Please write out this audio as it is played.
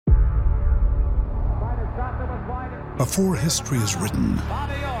Before history is written,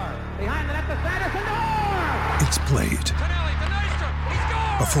 it's played.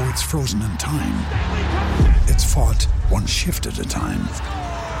 Before it's frozen in time, it's fought one shift at a time.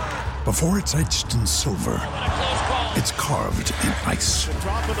 Before it's etched in silver, it's carved in ice.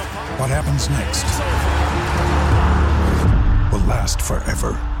 What happens next will last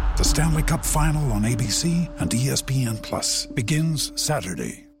forever. The Stanley Cup Final on ABC and ESPN Plus begins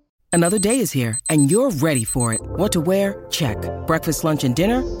Saturday. Another day is here, and you're ready for it. What to wear? Check. Breakfast, lunch, and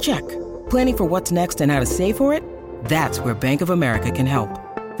dinner? Check. Planning for what's next and how to save for it? That's where Bank of America can help.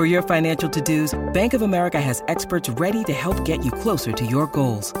 For your financial to-dos, Bank of America has experts ready to help get you closer to your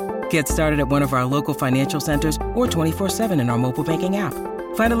goals. Get started at one of our local financial centers or 24/7 in our mobile banking app.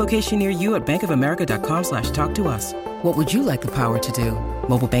 Find a location near you at bankofamerica.com/talktous. What would you like the power to do?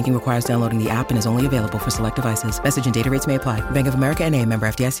 Mobile banking requires downloading the app and is only available for select devices. Message and data rates may apply. Bank of America N.A., member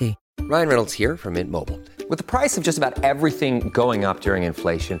FDIC. Ryan Reynolds here from Mint Mobile. With the price of just about everything going up during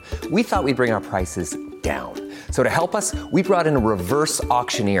inflation, we thought we'd bring our prices down. So to help us, we brought in a reverse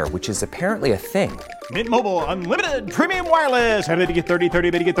auctioneer, which is apparently a thing. Mint Mobile Unlimited Premium Wireless. How to get 30,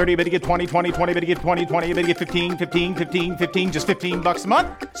 30, bit to get 30, bit to get 20, 20, 20, bit to get 20, 20, bit to get 15, 15, 15, 15, just $15 a month?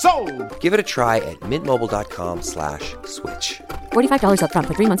 Sold! Give it a try at mintmobile.com/switch. $45 up front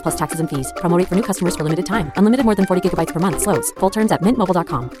for 3 months plus taxes and fees. Promo rate for new customers for limited time. Unlimited more than 40 gigabytes per month. Slows full terms at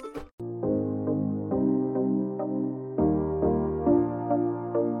mintmobile.com.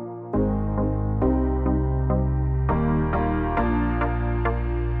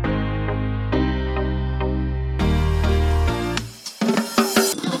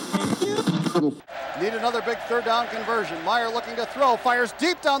 Need another big third down conversion. Meyer looking to throw, fires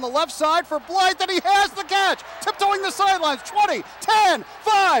deep down the left side for Blythe, and he has the catch. Tiptoeing the sidelines, 20, 10,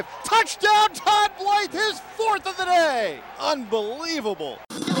 5, touchdown Todd Blythe, his fourth of the day. Unbelievable.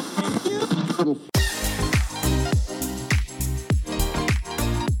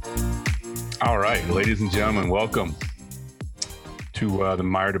 All right, ladies and gentlemen, welcome to the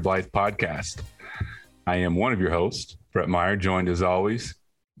Meyer to Blythe podcast. I am one of your hosts, Brett Meyer, joined as always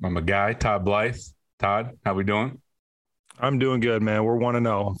by my guy, Todd Blythe. Todd, how we doing? I'm doing good, man. We're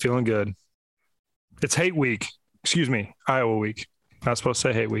 1-0. I'm feeling good. It's hate week. Excuse me, Iowa week. Not supposed to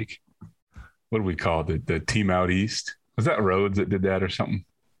say hate week. What do we call it? The team out east? Was that Rhodes that did that or something?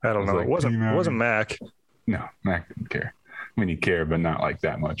 I don't know. Like, it wasn't Mac. No, Mac didn't care. I mean, he cared, but not like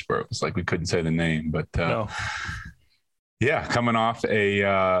that much, bro. It's like we couldn't say the name. But no. Yeah, coming off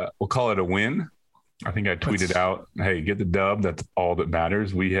we'll call it a win. I think I tweeted out, hey, get the dub. That's all that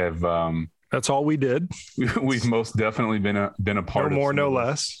matters. We have that's all we did. We've most definitely been a part no more, no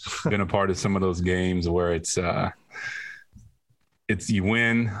less. Been a part of some of those games where it's you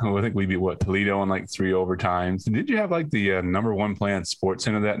win. Oh, I think we beat Toledo in like 3 overtimes. Did you have like the number one play on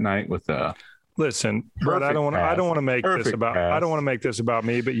SportsCenter that night with Listen, Brett, I don't want to make this about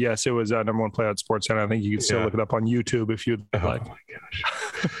me, but yes, it was number one play on SportsCenter. I think you can still look it up on YouTube if you'd like. Oh my gosh.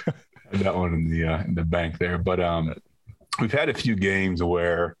 That one in the bank there. But we've had a few games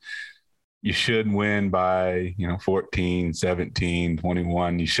where you should win by, 14, 17,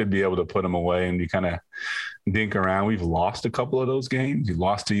 21. You should be able to put them away, and you kind of dink around. We've lost a couple of those games. We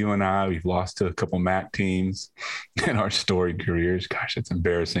lost to UNI. We've lost to a couple MAC teams in our storied careers. Gosh, it's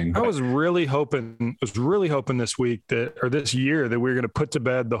embarrassing. I was really hoping this week this year that we were going to put to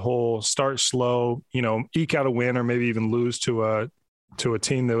bed the whole start slow, eke out a win or maybe even lose to a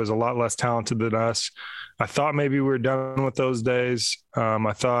team that was a lot less talented than us. I thought maybe we were done with those days.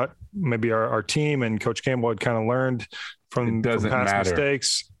 I thought maybe our team and Coach Campbell had kind of learned from past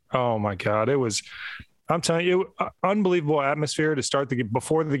mistakes. Oh my God. I'm telling you, unbelievable atmosphere to start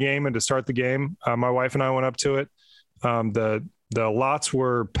before the game and to start the game. My wife and I went up to it. The lots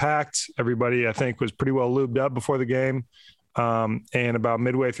were packed. Everybody, I think, was pretty well lubed up before the game. And about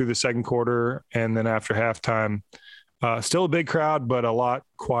midway through the second quarter, and then after halftime, still a big crowd, but a lot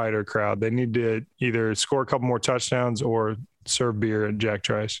quieter crowd. They need to either score a couple more touchdowns or serve beer at Jack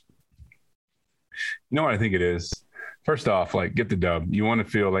Trice. You know what I think it is? First off, like, get the dub. You want to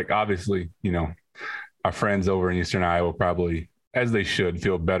feel like, obviously, our friends over in Eastern Iowa probably, as they should,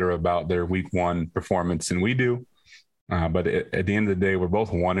 feel better about their week one performance than we do. But at the end of the day, we're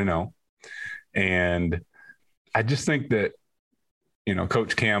both 1-0. And I just think that,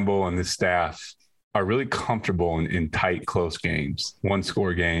 Coach Campbell and his staff are really comfortable in tight, close games,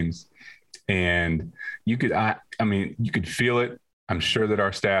 one-score games. And you could feel it. I'm sure that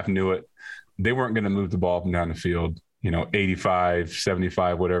our staff knew it. They weren't going to move the ball up and down the field, 85,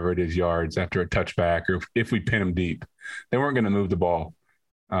 75, whatever it is, yards after a touchback, or if we pin them deep. They weren't going to move the ball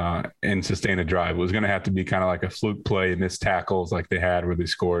and sustain a drive. It was going to have to be kind of like a fluke play, missed tackles like they had where they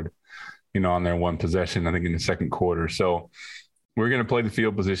scored on their one possession, I think in the second quarter. So we're going to play the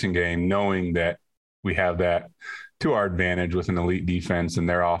field position game knowing that we have that to our advantage with an elite defense and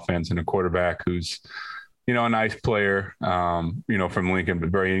their offense and a quarterback who's, a nice player, from Lincoln, but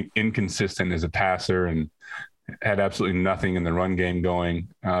very inconsistent as a passer and had absolutely nothing in the run game going.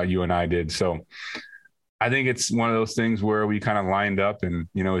 UNI did. So I think it's one of those things where we kind of lined up and,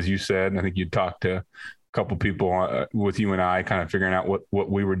 as you said, I think you talked to a couple people with UNI kind of figuring out what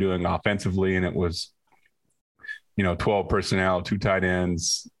we were doing offensively. And it was, 12 personnel, 2 tight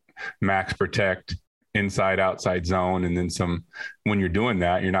ends, max protect, inside, outside zone. And then some, when you're doing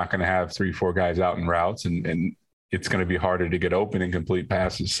that, you're not going to have 3-4 guys out in routes and it's going to be harder to get open and complete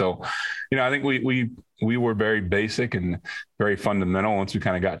passes. So, I think we were very basic and very fundamental once we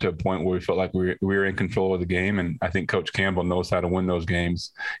kind of got to a point where we felt like we were in control of the game. And I think Coach Campbell knows how to win those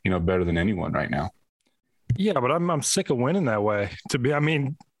games, better than anyone right now. Yeah, but I'm sick of winning that way.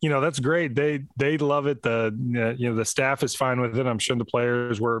 That's great. They love it. The staff is fine with it. I'm sure the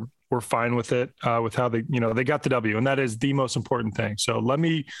players were fine with it, with how they got the W, and that is the most important thing. So let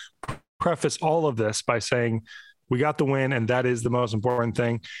me preface all of this by saying we got the win, and that is the most important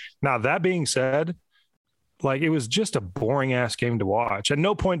thing. Now, that being said, it was just a boring ass game to watch. At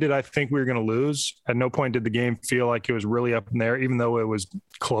no point did I think we were going to lose. At no point did the game feel like it was really up in there, even though it was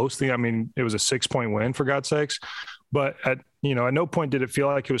close. It was a 6-point win for God's sakes. But at no point did it feel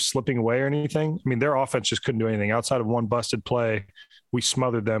like it was slipping away or anything. Their offense just couldn't do anything outside of one busted play. We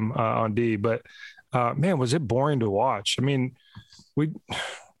smothered them on D, but man, was it boring to watch. I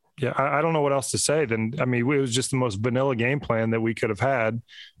don't know what else to say. It was just the most vanilla game plan that we could have had.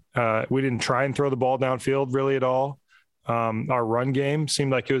 We didn't try and throw the ball downfield really at all. Our run game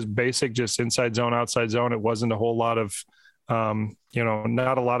seemed like it was basic, just inside zone, outside zone. It wasn't a whole lot of,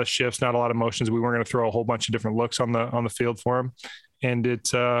 not a lot of shifts, not a lot of motions. We weren't going to throw a whole bunch of different looks on the field for them. And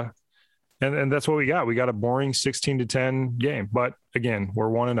and that's what we got. We got a boring 16-10 game, but again,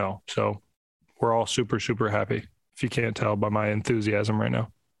 we're 1-0. So we're all super, super happy. If you can't tell by my enthusiasm right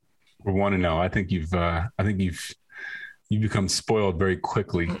now. We're 1-0. I think you've become spoiled very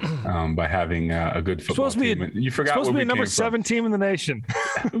quickly by having a good football team. You forgot supposed where to be we a number came 7 from. Team in the nation.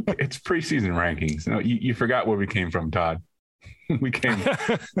 It's preseason rankings. No, you forgot where we came from, Todd. We came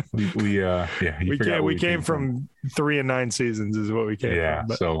from 3 and 9 seasons is what we came from. Yeah.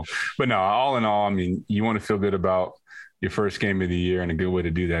 But no, all in all, you want to feel good about your first game of the year, and a good way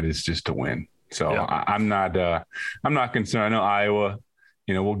to do that is just to win. So yeah. I'm not concerned. I know Iowa,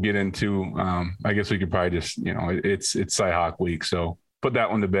 we'll get into, I guess we could probably just, it's Cyhawk week. So put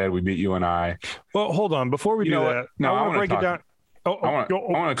that one to bed. We beat UNI. Well, hold on. Before we do that, no, I want to break it down. I want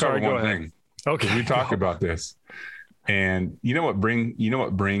to cover one thing. Okay. We talked about this, and what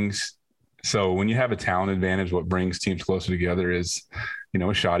brings, so when you have a talent advantage, what brings teams closer together is,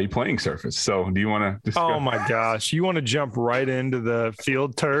 a shoddy playing surface. So do you want to discuss? Oh my gosh. You want to jump right into the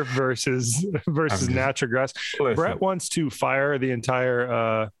field turf versus natural grass. Listen, Brett wants to fire the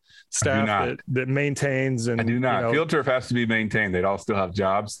entire staff that maintains. And I do not. Field turf has to be maintained. They'd all still have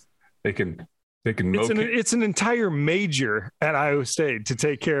jobs. They can it's an entire major at Iowa State to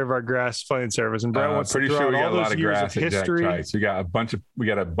take care of our grass playing surface. And Brett wants pretty to sure we all got a lot those of years grass of history. We got a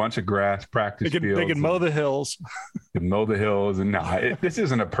bunch of grass practice fields. They can mow the hills. Can mow the hills. And no, this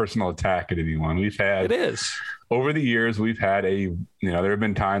isn't a personal attack at anyone. It is over the years. We've had there have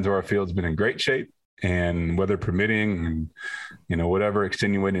been times where our field's been in great shape, and weather permitting, and whatever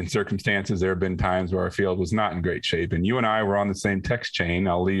extenuating circumstances, there have been times where our field was not in great shape. And you and I were on the same text chain.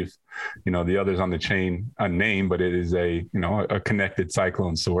 I'll leave the others on the chain unnamed, but it is a connected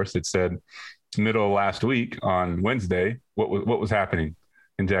Cyclone source that said middle of last week on Wednesday, what was happening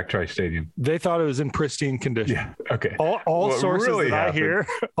in Jack Trice Stadium. They thought it was in pristine condition. Yeah. Okay. All sources really that I hear,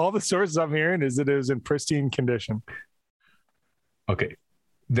 all the sources I'm hearing is that it was in pristine condition. Okay.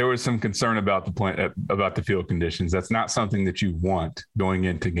 There was some concern about the field conditions. That's not something that you want going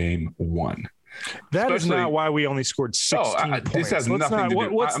into game 1. That is not why we only scored 16 points. This has nothing to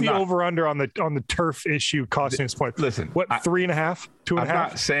do. What's the over-under on the turf issue costing us points? Listen, 3.5, 2.5? I'm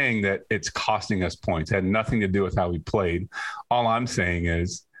not saying that it's costing us points. It had nothing to do with how we played. All I'm saying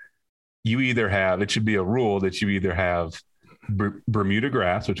is it should be a rule that you either have Bermuda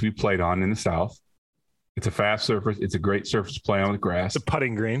grass, which we played on in the South. It's a fast surface. It's a great surface to play on with grass. It's a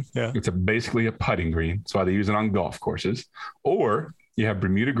putting green. Yeah. It's basically a putting green. That's why they use it on golf courses. Or you have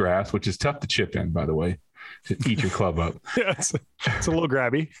Bermuda grass, which is tough to chip in, by the way, to eat your club up. Yeah, it's a little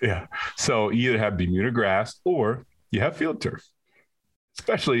grabby. Yeah. So you either have Bermuda grass or you have field turf,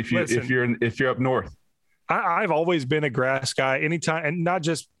 especially if you're up north. I've always been a grass guy anytime, and not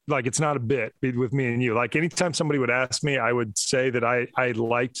just it's not a bit with me and you. Anytime somebody would ask me, I would say that I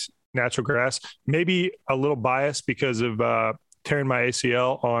liked natural grass. Maybe a little biased because of tearing my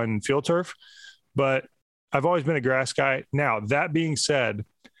ACL on field turf, but I've always been a grass guy. Now, that being said,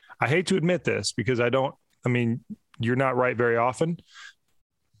 I hate to admit this because you're not right very often,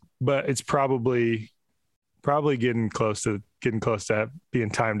 but it's probably getting close to being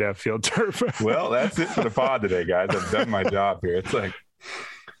time to have field turf. Well, that's it for the pod today, guys. I've done my job here. It's like,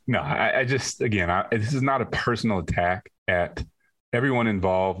 no, I just, again, this is not a personal attack at everyone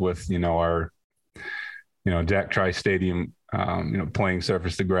involved with, our, Jack Trice Stadium, playing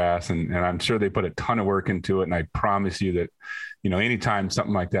surface to grass. And I'm sure they put a ton of work into it. And I promise you that, anytime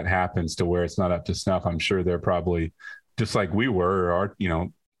something like that happens to where it's not up to snuff, I'm sure they're probably just like we were, or our,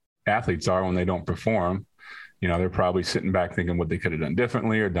 athletes are when they don't perform. They're probably sitting back thinking what they could have done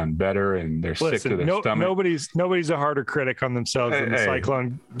differently or done better, and they're sick to their stomach. Nobody's a harder critic on themselves than the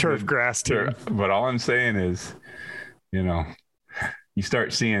Cyclone turf grass team. But all I'm saying is, you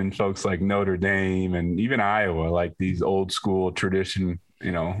start seeing folks like Notre Dame and even Iowa, like these old school tradition,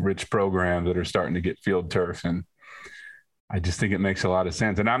 rich programs that are starting to get field turf. And I just think it makes a lot of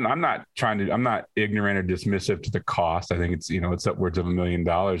sense. And I'm not ignorant or dismissive to the cost. I think it's, it's upwards of $1 million,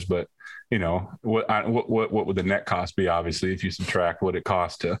 but what would the net cost be? Obviously, if you subtract what it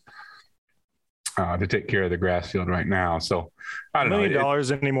costs to take care of the grass field right now. So I don't know. $1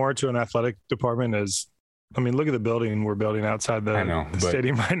 million anymore to an athletic department is, look at the building we're building outside the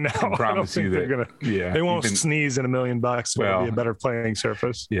stadium right now. I promise you that they won't sneeze in $1 million. It'll be a better playing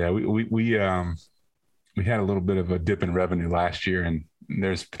surface. Yeah. We had a little bit of a dip in revenue last year, and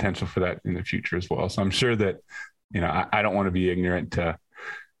there's potential for that in the future as well. So I'm sure that, I don't want to be ignorant to,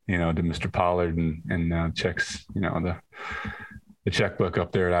 to Mr. Pollard and checks, the checkbook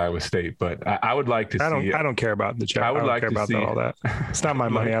up there at Iowa State, but I would like to see. I don't care about the check. I don't care about all that. It's not my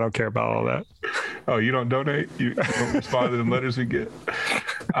money. I don't care about all that. Oh, you don't donate? You don't respond to the letters we get?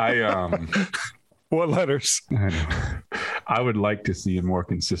 What letters? I would like to see a more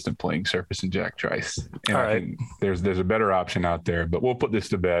consistent playing surface in Jack Trice. And I think there's a better option out there, but we'll put this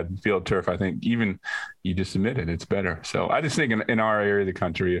to bed. Field turf, I think even you just admitted it's better. So I just think in our area of the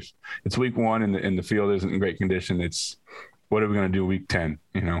country, if it's week 1 and the field isn't in great condition, it's what are we going to do week 10?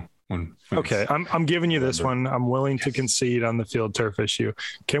 Okay, I'm giving you this one. I'm willing to concede on the field turf issue.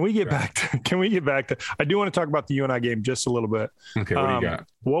 Can we get back to? I do want to talk about the UNI game just a little bit. Okay, what do you got?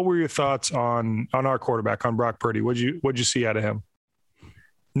 What were your thoughts on our quarterback, on Brock Purdy? What'd you see out of him?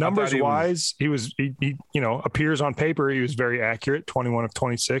 Numbers wise, he appears on paper. He was very accurate, 21 of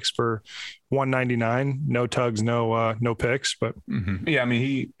 26 for 199, no tugs, no picks, but yeah,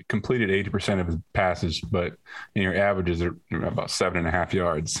 he completed 80% of his passes, but your averages are about 7.5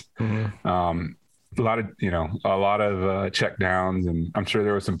 yards. A lot of check downs, and I'm sure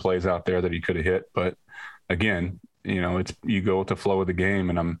there were some plays out there that he could have hit, but again, it's you go with the flow of the game,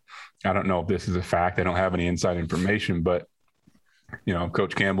 and I don't know if this is a fact. I don't have any inside information, but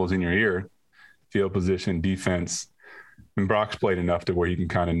Coach Campbell's in your ear, field position, defense, and Brock's played enough to where you can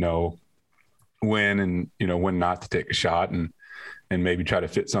kind of know when and, when not to take a shot and maybe try to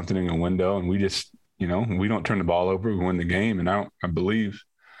fit something in a window. And we just, we don't turn the ball over, we win the game. And I believe,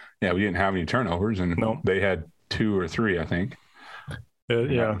 we didn't have any turnovers, and they had 2 or 3, I think.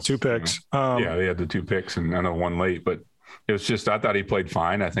 2 picks. They had the 2 picks and I know 1 late, but it was just, I thought he played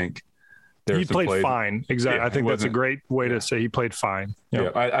fine. I think he played fine. Exactly. I think that's a great way to say he played fine.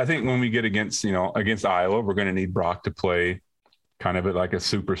 Yep. Yeah. I think when we get against Iowa, we're going to need Brock to play kind of like a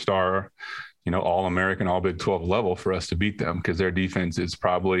superstar, all-American, all Big 12 level for us to beat them, because their defense is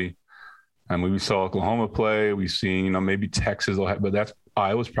probably, we saw Oklahoma play. We've seen, maybe Texas will have, but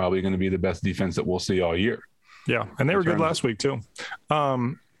Iowa's probably going to be the best defense that we'll see all year. Yeah. And they were good last week too.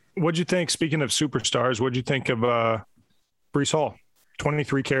 What'd you think, speaking of superstars, what'd you think of Breece Hall?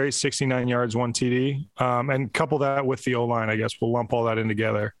 23 carries, 69 yards, 1 TD, and couple that with the O-line. I guess we'll lump all that in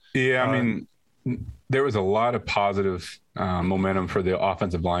together. Yeah, there was a lot of positive momentum for the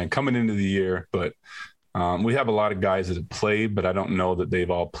offensive line coming into the year, but we have a lot of guys that have played, but I don't know that they've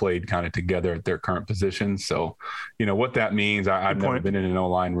all played kind of together at their current positions. So, what that means, I've never been in an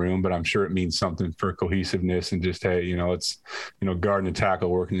O-line room, but I'm sure it means something for cohesiveness and just, hey, it's, guard and tackle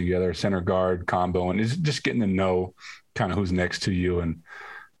working together, center guard combo, and it's just getting to know kind of who's next to you. And,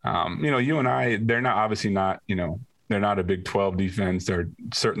 UNI, they're not obviously not, they're not a Big 12 defense. They're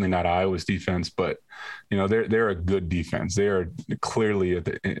certainly not Iowa's defense, but, they're a good defense. They are clearly,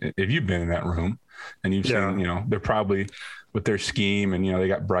 if you've been in that room and you've seen, they're probably with their scheme, and, they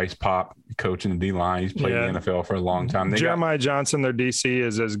got Bryce Pop coaching the D-line. He's played in the NFL for a long time. Jeremiah Johnson, their DC,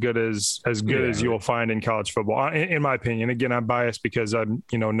 is as good as you will find in college football, in my opinion. Again, I'm biased because I,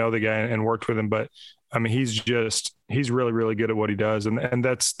 know the guy and worked with him, but I mean, he's really, really good at what he does. And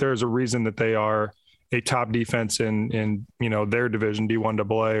there's a reason that they are a top defense in their division,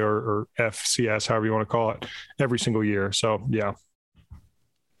 D1AA or FCS, however you want to call it, every single year. So, yeah.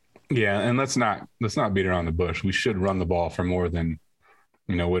 Yeah. And let's not beat around the bush. We should run the ball for more than,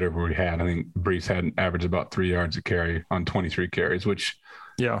 whatever we had. I think Brees had an average about 3 yards a carry on 23 carries, which,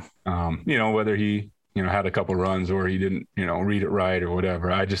 whether he, had a couple runs or he didn't, read it right or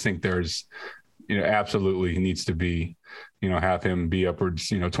whatever. I just think there's, absolutely needs to be, have him be upwards,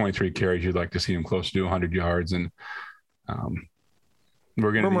 23 carries. You'd like to see him close to 100 yards. And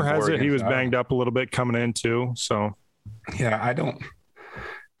we're going to. Rumor has it he was banged up a little bit coming in too. So, yeah,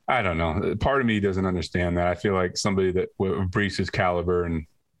 I don't know. Part of me doesn't understand that. I feel like somebody that with Brees's caliber and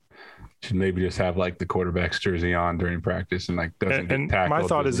should maybe just have like the quarterback's jersey on during practice and like doesn't get tackled. My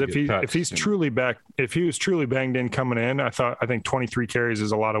thought is if he was truly banged in coming in, I think 23 carries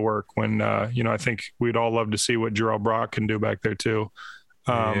is a lot of work when, I think we'd all love to see what Jarrell Brock can do back there too.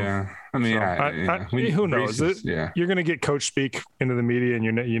 I mean, who knows? You're going to get coach speak into the media and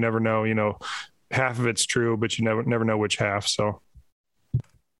you never know, half of it's true, but you never know which half. So.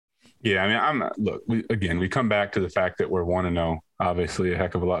 Yeah. I mean, we come back to the fact that we're 1-0, obviously a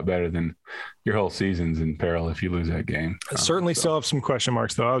heck of a lot better than your whole season's in peril if you lose that game. Certainly still have some question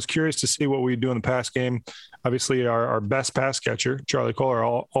marks though. I was curious to see what we do in the pass game. Obviously our best pass catcher, Charlie Cole, our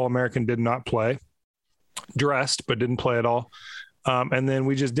All-American, did not play, dressed, but didn't play at all. And then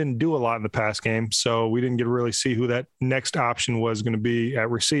we just didn't do a lot in the pass game. So we didn't get to really see who that next option was going to be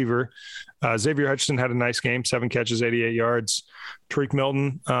at receiver. Xavier Hutchinson had a nice game, 7 catches, 88 yards. Tariq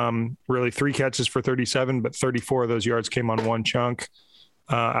Milton, really 3 catches for 37, but 34 of those yards came on one chunk.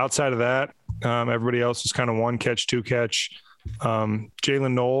 Outside of that, everybody else is kind of 1 catch, 2 catch.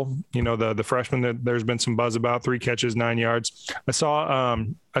 Jalen Knoll, the freshman that there's been some buzz about, 3 catches, 9 yards. I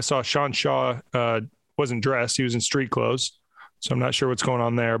saw Sean Shaw wasn't dressed. He was in street clothes. So I'm not sure what's going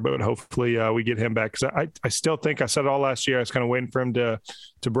on there, but hopefully we get him back. Because I still think, I said it all last year, I was kind of waiting for him to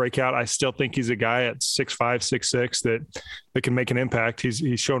break out. I still think he's a guy at 6'5", 6'6", that can make an impact.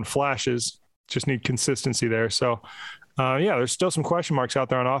 He's shown flashes, just need consistency there. So, there's still some question marks out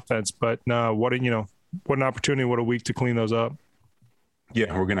there on offense. But what an opportunity, what a week to clean those up.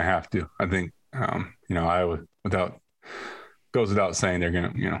 Yeah, we're going to have to. I think, Iowa, goes without saying, they're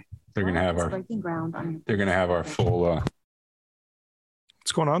going to have our full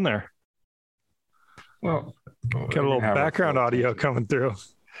What's going on there? Well, got a little background audio coming through.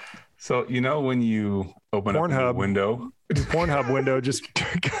 So, when you open up the window, the Pornhub window, just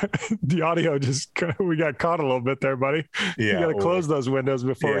the audio we got caught a little bit there, buddy. Yeah, you got to close those windows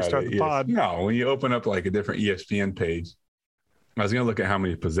before we start the pod. No, when you open up like a different ESPN page, I was going to look at how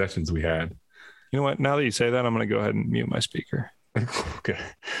many possessions we had. You know what? Now that you say that, I'm going to go ahead and mute my speaker. Okay.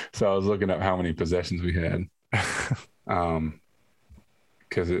 So I was looking up how many possessions we had.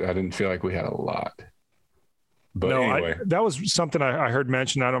 Because I didn't feel like we had a lot. But anyway. That was something I heard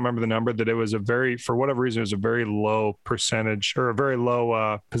mentioned. I don't remember the number, that it was for whatever reason, it was a very low percentage or a very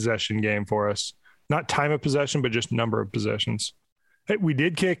low possession game for us. Not time of possession, but just number of possessions. Hey, we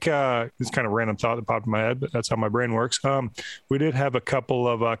did kick, this kind of random thought that popped in my head, but that's how my brain works. We did have a couple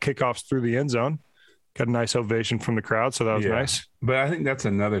of kickoffs through the end zone. Got a nice ovation from the crowd, so that was nice. But I think that's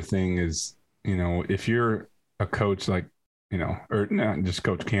another thing is, if you're a coach like, or not just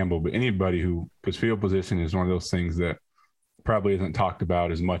Coach Campbell, but anybody because field position is one of those things that probably isn't talked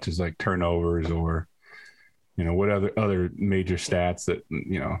about as much as like turnovers or, what other major stats that,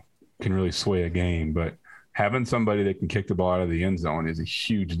 can really sway a game. But having somebody that can kick the ball out of the end zone is a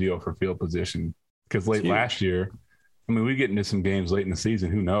huge deal for field position. Because last year, we get into some games late in the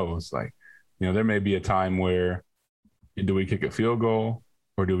season, who knows? Like, there may be a time where do we kick a field goal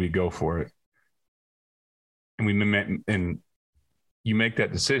or do we go for it? And you make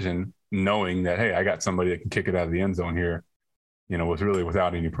that decision knowing that, hey, I got somebody that can kick it out of the end zone here,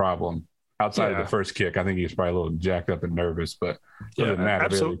 without any problem. Outside of the first kick, I think he was probably a little jacked up and nervous, but other than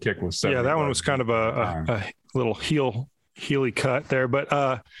that, the kick was 70 that one was kind of a little heely cut there. But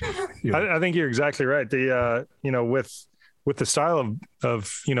I think you're exactly right. With the style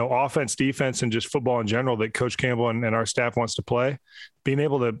of offense, defense, and just football in general that Coach Campbell and our staff wants to play, being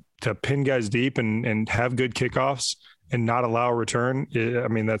able to pin guys deep and have good kickoffs and not allow a return,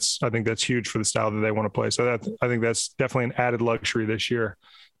 I think that's huge for the style that they want to play. So I think that's definitely an added luxury this year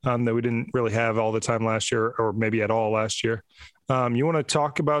that we didn't really have all the time last year, or maybe at all last year. You want to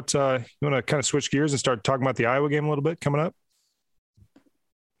talk about? You want to kind of switch gears and start talking about the Iowa game a little bit coming up?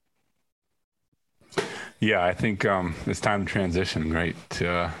 Yeah, I think it's time to transition, right?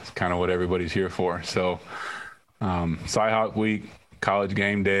 It's kind of what everybody's here for. So, Cyhawk Week, College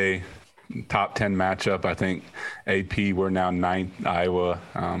Game Day, top 10 matchup. I think AP, we're now 9th. Iowa,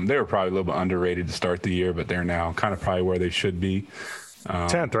 they were probably a little bit underrated to start the year, but they're now kind of probably where they should be.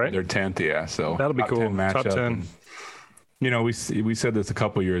 10th, right? They're 10th, yeah. So that'll be cool. Top 10. And, we said this a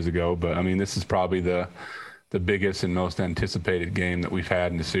couple years ago, but I mean, this is probably the biggest and most anticipated game that we've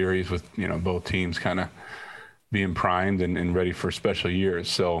had in the series, with both teams kind of being primed and ready for special years.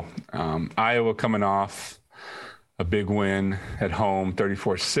 So Iowa coming off a big win at home,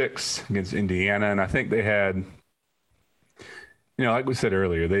 34-6 against Indiana, and I think they had, like we said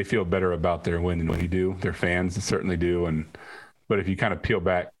earlier, they feel better about their win than we do. Their fans certainly do, but if you kind of peel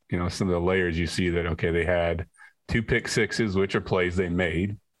back, some of the layers, you see that they had 2 pick sixes, which are plays they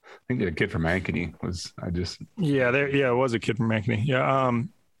made. I think the kid from Ankeny was. It was a kid from Ankeny. Yeah,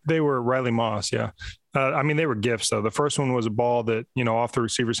 they were Riley Moss. Yeah, they were gifts though. The first one was a ball that off the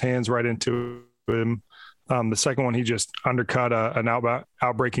receiver's hands right into him. The second one, he just undercut an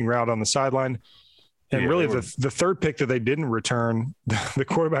outbreaking route on the sideline. And the third pick that they didn't return, the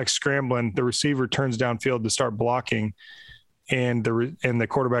quarterback scrambling, the receiver turns downfield to start blocking, and the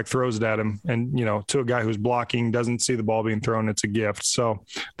quarterback throws it at him. And, to a guy who's blocking, doesn't see the ball being thrown, it's a gift. So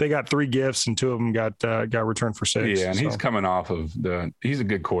they got 3 gifts, and 2 of them got returned for 6. Yeah, and he's coming off of he's a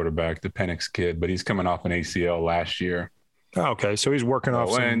good quarterback, the Penix kid, but he's coming off an ACL last year. Oh, okay, so he's working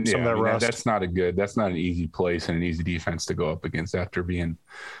off some of that rust. That's not an easy place and an easy defense to go up against after being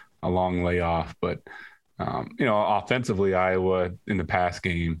a long layoff. But, offensively, Iowa in the pass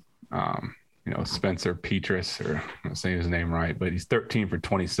game, Spencer Petras, or I'm not saying his name right, but he's 13 for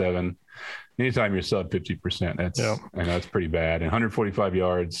 27. Anytime you're sub 50%, that's pretty bad. And 145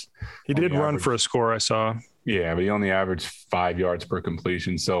 yards. He did run for a score, I saw. Yeah, but he only averaged 5 yards per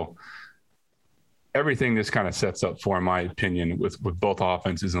completion. So everything this kind of sets up for, in my opinion, with both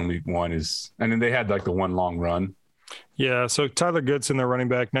offenses in week 1 is, and then they had the one long run. Yeah, so Tyler Goodson, their running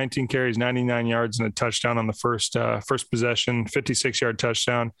back, 19 carries, 99 yards, and a touchdown on the first possession, 56-yard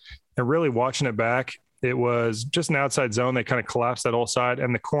touchdown. And really watching it back, it was just an outside zone. They kind of collapsed that whole side,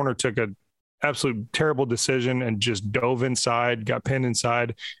 and the corner took an absolute terrible decision and just dove inside, got pinned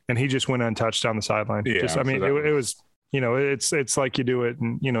inside, and he just went untouched down the sideline. Yeah, it was it's like you do it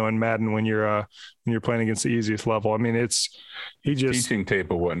in Madden when you're playing against the easiest level. I mean, he just teaching tape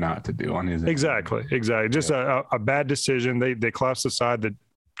of what not to do on his exactly. Just a bad decision. They collapsed the side. The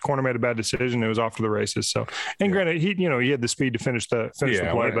corner made a bad decision. It was off to the races. So, and granted, he had the speed to finish the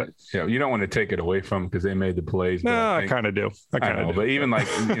play, but you don't want to take it away from them because they made the plays. No, I kind of do. But even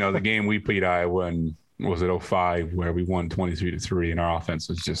the game we played Iowa in, was it 05 where we won 23-3 and our offense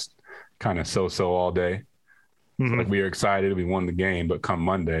was just kind of so all day. Mm-hmm. So we were excited, we won the game, but come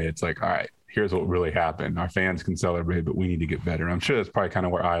Monday, it's all right, here's what really happened. Our fans can celebrate, but we need to get better. I'm sure that's probably kind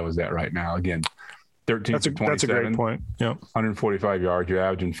of where Iowa's at right now. Again, 13 for 27. That's a great point. Yeah, 145 yards. You're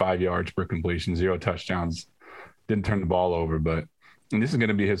averaging 5 yards per completion, 0 touchdowns. Didn't turn the ball over, and this is going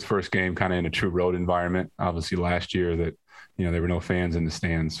to be his first game kind of in a true road environment. Obviously, last year that there were no fans in the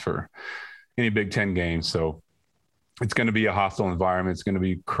stands for any Big Ten games, so it's going to be a hostile environment. It's going to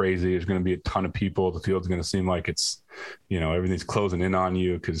be crazy. There's going to be a ton of people. The field's going to seem like it's, everything's closing in on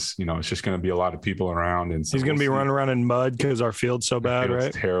you because, it's just going to be a lot of people around. And so he's going to be running around in mud because our field's so bad, right?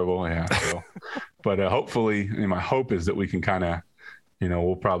 It's terrible. Yeah. So, but hopefully, my hope is that we can kind of,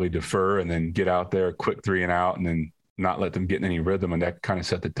 we'll probably defer and then get out there, quick 3 and out, and then not let them get in any rhythm. And that kind of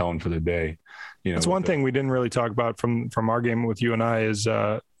set the tone for the day. That's one thing we didn't really talk about from our game with you and I is,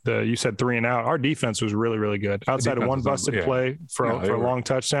 you said 3 and out. Our defense was really, really good. Outside of one busted play for a long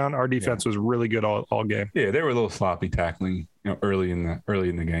touchdown, our defense was really good all game. Yeah, they were a little sloppy tackling, early in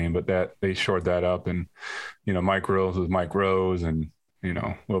the game, but that they shored that up. And Mike Rose was Mike Rose, and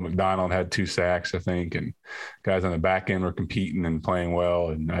Will McDonald had 2 sacks, I think, and guys on the back end were competing and playing well.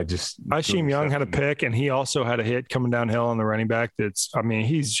 And Isheem Young had a pick, and he also had a hit coming downhill on the running back. He's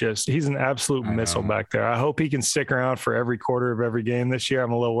an absolute missile back there. I hope he can stick around for every quarter of every game this year.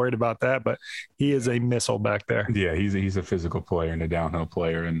 I'm a little worried about that, but he is a missile back there. Yeah, he's a physical player and a downhill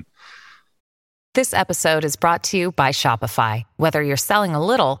player. And this episode is brought to you by Shopify. Whether you're selling a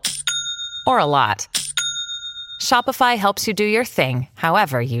little or a lot, Shopify helps you do your thing,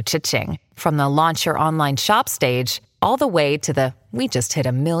 however you cha-ching. From the launch your online shop stage, all the way to the we just hit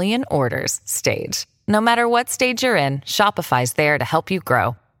 1 million orders stage. No matter what stage you're in, Shopify's there to help you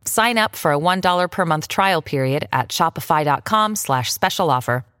grow. Sign up for a $1 per month trial period at shopify.com/special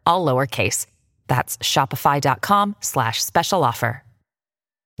offer, all lowercase. That's shopify.com/special offer.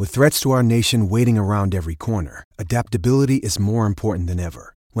 With threats to our nation waiting around every corner, adaptability is more important than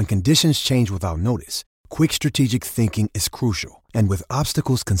ever. When conditions change without notice, quick strategic thinking is crucial, and with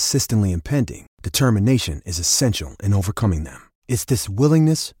obstacles consistently impending, determination is essential in overcoming them. It's this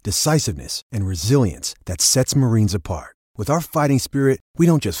willingness, decisiveness, and resilience that sets Marines apart. With our fighting spirit, we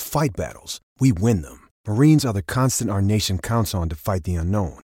don't just fight battles, we win them. Marines are the constant our nation counts on to fight the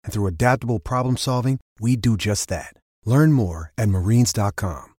unknown. And through adaptable problem solving, we do just that. Learn more at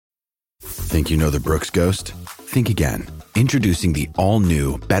marines.com. Think you know the Brooks Ghost? Think again. Introducing the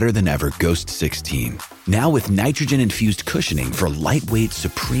all-new, better-than-ever Ghost 16. Now with nitrogen-infused cushioning for lightweight,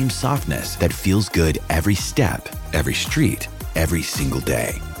 supreme softness that feels good every step, every street, every single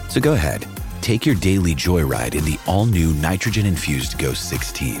day. So go ahead, take your daily joyride in the all-new nitrogen-infused Ghost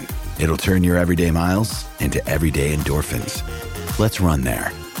 16. It'll turn your everyday miles into everyday endorphins. Let's run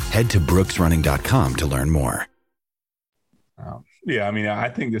there. Head to brooksrunning.com to learn more. Yeah, I mean, I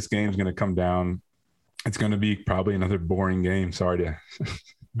think this game's going to come down. It's going to be probably another boring game. Sorry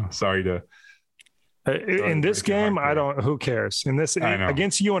to. In this game, I don't. Who cares? In this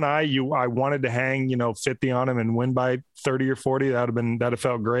against you and I wanted to hang 50 on him and win by 30 or 40. That'd have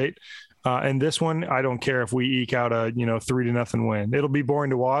felt great. And this one, I don't care if we eke out a 3-0 win. It'll be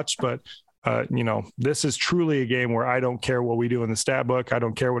boring to watch, but this is truly a game where I don't care what we do in the stat book. I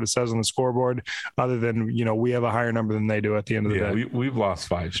don't care what it says on the scoreboard, other than we have a higher number than they do at the end of the day. We've lost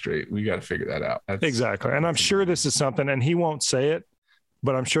 5 straight. We got to figure that out. Exactly, and I'm sure this is something, and he won't say it,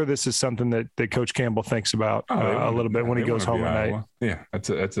 but I'm sure this is something that Coach Campbell thinks about a little bit when he goes home at night. Yeah, that's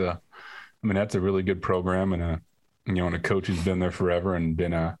a really good program, and a coach who's been there forever and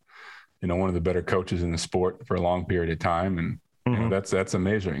been one of the better coaches in the sport for a long period of time, and. That's a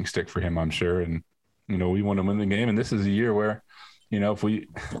measuring stick for him, I'm sure. And, we want to win the game. And this is a year where,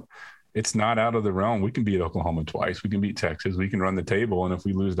 it's not out of the realm. We can beat Oklahoma twice. We can beat Texas. We can run the table. And if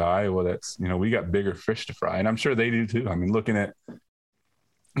we lose to Iowa, that's, we got bigger fish to fry. And I'm sure they do too. I mean, looking at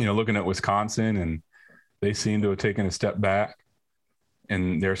Wisconsin, and they seem to have taken a step back,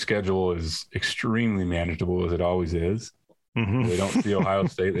 and their schedule is extremely manageable, as it always is. Mm-hmm. They don't see Ohio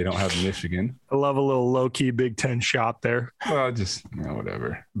State. They don't have Michigan. I love a little low-key Big Ten shot there. Well, just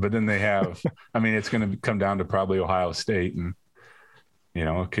whatever. But then they have – it's going to come down to probably Ohio State. And,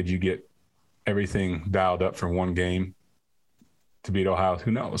 could you get everything dialed up for one game to beat Ohio?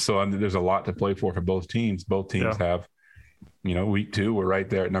 Who knows? So there's a lot to play for both teams. Both teams have, week 2, we're right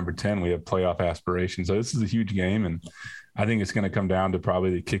there at number 10. We have playoff aspirations. So this is a huge game. And I think it's going to come down to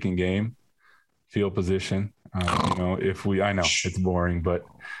probably the kicking game, field position. I know it's boring, but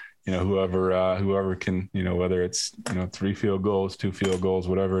whoever can, whether it's 3 field goals, 2 field goals,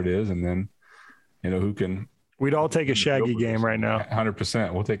 whatever it is, and then who can. We'd all take a Shaggy game right now.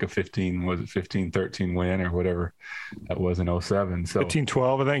 100%. We'll take a 15-13 win or whatever that was in 2007. So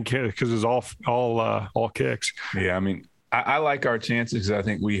 15-12, I think, because it was all kicks. Yeah, I mean, I like our chances. I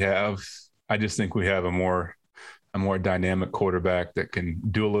just think we have a more dynamic quarterback that can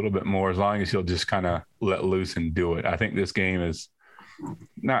do a little bit more, as long as he'll just kind of let loose and do it. I think this game is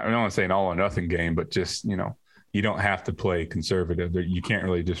not, I don't want to say an all or nothing game, but just, you don't have to play conservative. You can't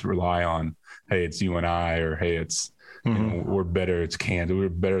really just rely on, hey, it's you and I, or hey, it's, we're better. It's Kansas. We're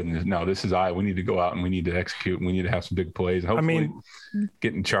better than this. No, this is we need to go out and we need to execute, and we need to have some big plays. Hopefully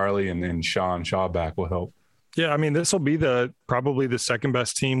getting Charlie and Sean Shaw back will help. Yeah. I mean, this will be probably the second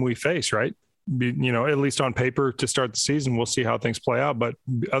best team we face, right? At least on paper to start the season. We'll see how things play out. But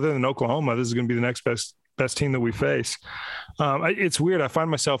other than Oklahoma, this is going to be the next best team that we face. It's weird. I find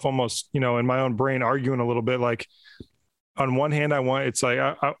myself almost, in my own brain arguing a little bit. Like, on one hand,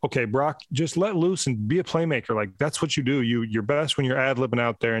 okay, Brock, just let loose and be a playmaker. Like, that's what you do. You're best when you're ad-libbing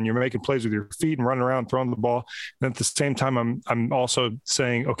out there and you're making plays with your feet and running around, throwing the ball. And at the same time, I'm also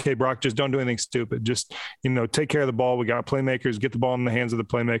saying, okay, Brock, just don't do anything stupid. Just, take care of the ball. We got playmakers, get the ball in the hands of the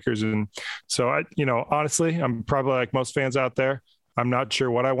playmakers. And so honestly, I'm probably like most fans out there. I'm not sure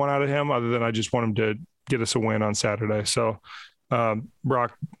what I want out of him, other than I just want him to get us a win on Saturday. So,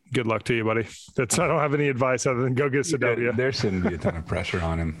 Brock, good luck to you, buddy. I don't have any advice other than go get us a W. There shouldn't be a ton of pressure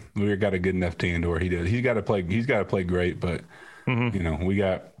on him. We've got a good enough team to where he does. He's got to play great, but we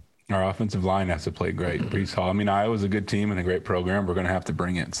got our offensive line has to play great. Breece Hall. I mean, Iowa's a good team and a great program. We're going to have to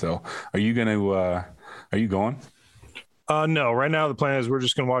bring it. So, are you going? No. Right now, the plan is we're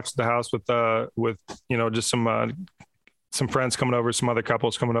just going to watch the house with just some friends coming over, some other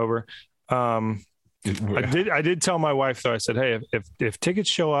couples coming over. I did tell my wife, though. I said, hey, if tickets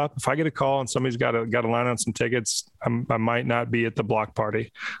show up, if I get a call and somebody's got a line on some tickets, I might not be at the block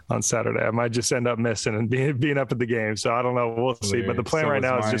party on Saturday. I might just end up missing and being up at the game. So I don't know. We'll see. But the plan right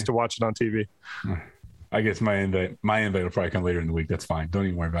now is just to watch it on TV. I guess my invite will probably come later in the week. That's fine. Don't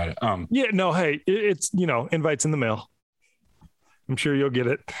even worry about it. Hey, it's invites in the mail. I'm sure you'll get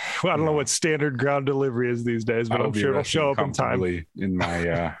it. Well, I don't know what standard ground delivery is these days, but I'm sure it'll show up in time. In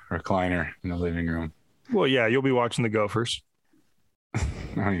my recliner in the living room. Well, yeah, you'll be watching the Gophers.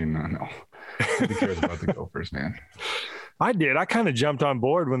 I don't even know. Nobody cares about the Gophers, man. I did. I kind of jumped on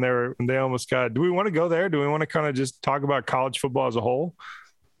board when they almost got. Do we want to go there? Do we want to kind of just talk about college football as a whole?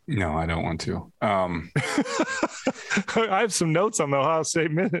 No, I don't want to. I have some notes on the Ohio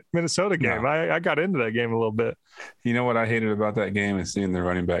State Minnesota game. No. I got into that game a little bit. You know what I hated about that game is seeing the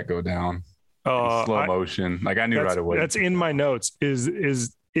running back go down in slow motion. Like I knew right away. That's in my notes. Is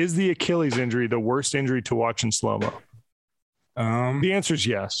the Achilles injury the worst injury to watch in slow mo? The answer is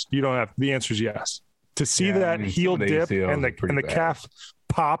yes. You don't have. The answer is yes. To see that heel dip and the calf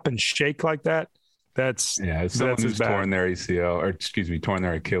pop and shake like that. That's someone who's torn their ACL or torn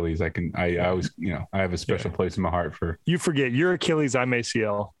their Achilles. I always, I have a special place in my heart for. You forget your Achilles. I'm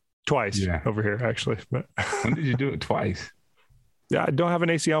ACL twice over here actually. But when did you do it twice? Yeah, I don't have an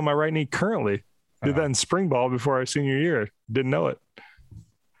ACL on my right knee currently. Did that in spring ball before our senior year. Didn't know it.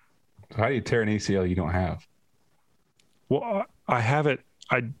 So how do you tear an ACL you don't have? Well, I have it.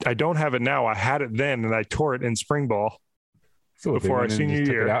 I don't have it now. I had it then, and I tore it in spring ball before our senior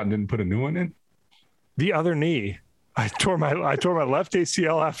year. Took it out and didn't put a new one in. The other knee, I tore my left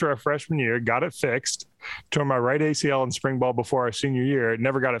ACL after our freshman year, got it fixed. Tore my right ACL in spring ball before our senior year.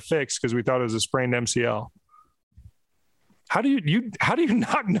 Never got it fixed because we thought it was a sprained MCL. How do you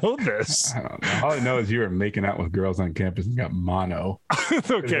not know this? I don't know. All I know is you were making out with girls on campus and got mono.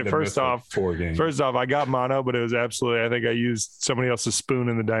 Okay, first off, 4 games. First off, I got mono, but it was absolutely. I think I used somebody else's spoon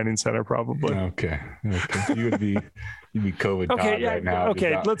in the dining center, probably. Okay. You'd be COVID right now.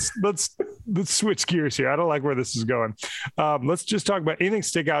 Okay, let's switch gears here. I don't like where this is going. Let's just talk about anything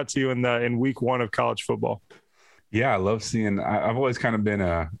stick out to you in week 1 of college football. Yeah, I love seeing. I've always kind of been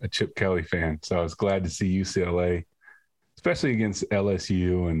a Chip Kelly fan, so I was glad to see UCLA. Especially against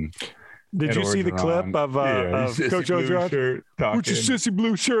LSU and. Did you see the clip of Coach Orgeron? Put your sissy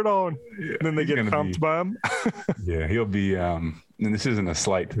blue shirt on. Yeah, and then they get thumped by him. Yeah, he'll be. And this isn't a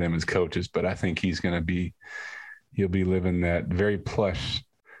slight to them as coaches, but I think he'll be living that very plush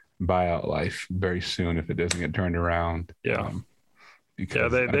buyout life very soon if it doesn't get turned around. Yeah.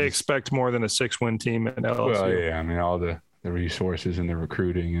 Because they expect more than a 6-win team at LSU. Well, yeah, I mean all the resources and the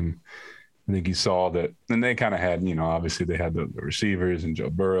recruiting and. I think he saw that, and they kind of had, obviously they had the receivers and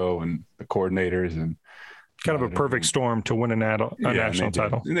Joe Burrow and the coordinators and kind of a perfect storm to win a national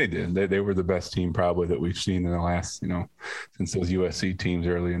title. And they did. They were the best team probably that we've seen in the last, since those USC teams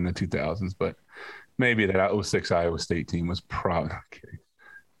early in the 2000s. But maybe that 06 Iowa State team was probably kidding.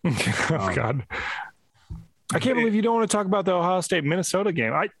 Oh God. I can't believe you don't want to talk about the Ohio State Minnesota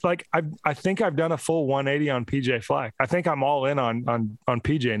game. I think I've done a full 180 on PJ Fleck. I think I'm all in on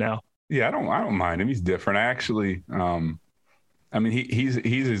PJ now. Yeah, I don't mind him. He's different. I actually,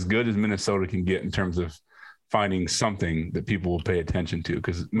 he's as good as Minnesota can get in terms of finding something that people will pay attention to.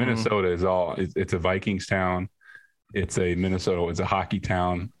 Because Minnesota it's a Vikings town, it's a hockey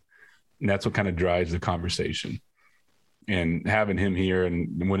town, and that's what kind of drives the conversation. And having him here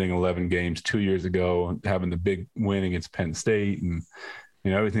and winning 11 games 2 years ago, having the big win against Penn State, and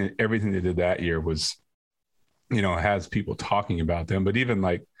everything they did that year was, has people talking about them. But even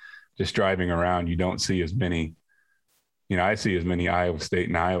like. Just driving around, you don't see as many. I see as many Iowa State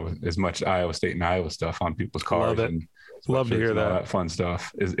and Iowa stuff on people's cars. Love to hear that fun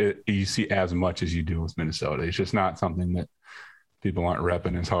stuff. You see as much as you do with Minnesota. It's just not something that people aren't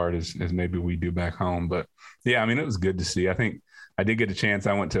repping as hard as maybe we do back home. But yeah, it was good to see. I think I did get a chance.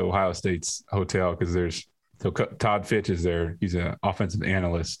 I went to Ohio State's hotel because Todd Fitch is there. He's an offensive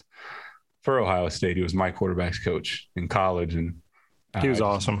analyst for Ohio State. He was my quarterback's coach in college and. He was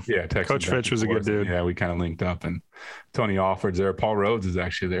awesome. Yeah, Coach Fitch was a good dude. Yeah, we kind of linked up, and Tony Alford's there. Paul Rhodes is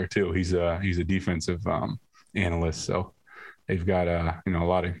actually there too. He's a defensive analyst, so they've got a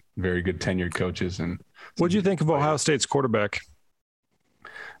lot of very good tenured coaches. And what do you think of Ohio State's quarterback? I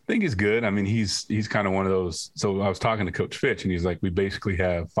think he's good. He's kind of one of those. So I was talking to Coach Fitch, and he's like, we basically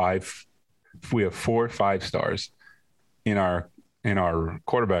have 4 5-stars in our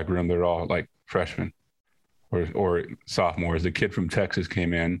quarterback room. They're all like freshmen. Or sophomores. The kid from Texas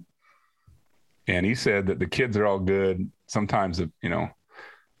came in, and he said that the kids are all good. Sometimes,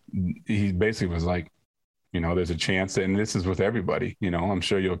 he basically was like, there's a chance that, and this is with everybody. I'm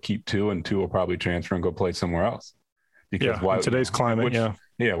sure you'll keep 2, and 2 will probably transfer and go play somewhere else. Because in today's climate,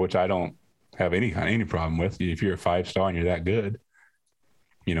 which I don't have any problem with. If you're a 5-star and you're that good,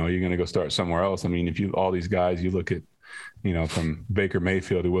 you're going to go start somewhere else. If all these guys, you look at, from Baker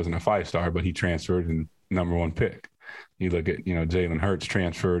Mayfield, who wasn't a 5-star, but he transferred and number 1 pick. You look at, Jalen Hurts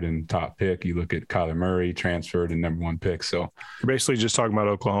transferred and top pick. You look at Kyler Murray transferred and number 1 pick. So you're basically just talking about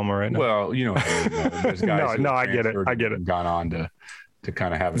Oklahoma right now. Well, there's guys I get it. Gone on to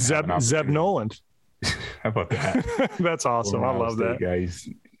kind of have Zeb Noland. How about that? That's awesome. I love that. Guy. He's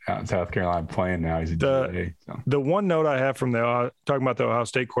out in South Carolina playing now. He's a GA. So. The one note I have from talking about the Ohio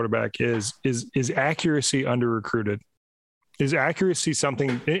State quarterback is accuracy under recruited? Is accuracy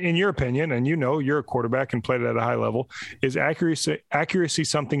something, in your opinion, and you're a quarterback and played it at a high level, is accuracy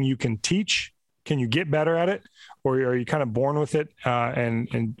something you can teach? Can you get better at it? Or are you kind of born with it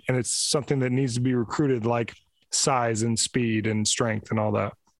and it's something that needs to be recruited, like size and speed and strength and all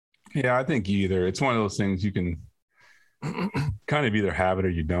that? Yeah, I think either. It's one of those things you can kind of either have it or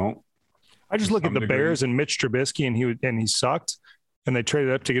you don't. I just look at the Bears and Mitch Trubisky, and he sucked. And they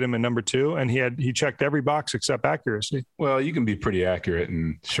traded up to get him in number 2, and he checked every box except accuracy. Well, you can be pretty accurate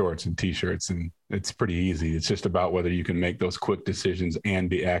in shorts and T-shirts, and it's pretty easy. It's just about whether you can make those quick decisions and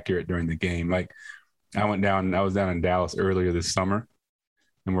be accurate during the game. Like I was down in Dallas earlier this summer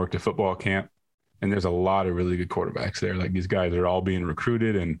and worked a football camp, and there's a lot of really good quarterbacks there. Like these guys are all being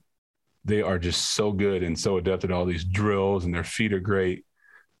recruited, and they are just so good and so adept at all these drills, and their feet are great.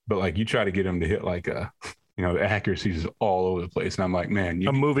 But like you try to get them to hit like the accuracy is all over the place. And I'm like, man,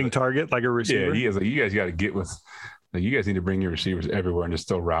 a moving target, like a receiver. Yeah, you guys got to get with, you guys need to bring your receivers everywhere and just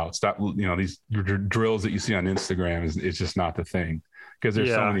throw routes. Stop, these drills that you see on Instagram is just not the thing. Because there's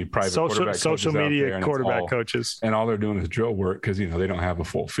so many private social media quarterback coaches. And all they're doing is drill work because, they don't have a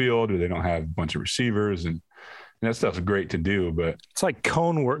full field or they don't have a bunch of receivers. And that stuff's great to do, but it's like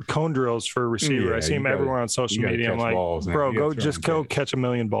cone drills for a receiver. Yeah, I see them everywhere on social media. I'm like, bro, go catch a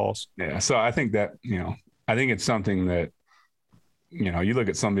million balls. Yeah. So I think that, I think it's something that, you look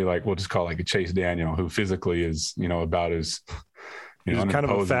at somebody like, we'll just call like a Chase Daniel, who physically is, about as, he's kind of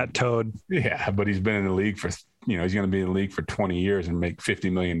a fat toad. Yeah. But he's been in the league for, he's going to be in the league for 20 years and make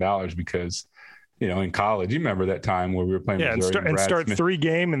 $50 million because, in college, you remember that time where we were playing. Yeah. Missouri and start three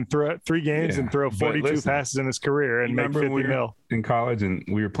games and throw 42 passes in his career and make 50 mil in college. And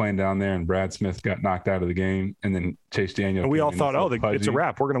we were playing down there and Brad Smith got knocked out of the game. And then Chase Daniel. And we all thought, it's a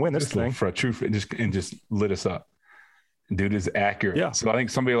wrap. We're going to win this thing. For a true, and just lit us up. Dude is accurate. Yeah. So I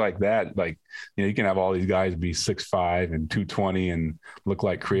think somebody like that, you can have all these guys be 6'5" and 220 and look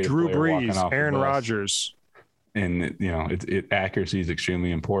like creative. Drew Brees, Aaron Rodgers. And, accuracy is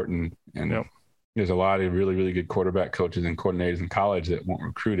extremely important. And there's a lot of really, really good quarterback coaches and coordinators in college that won't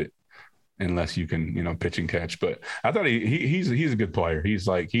recruit it unless you can, pitch and catch. But I thought he's a good player. He's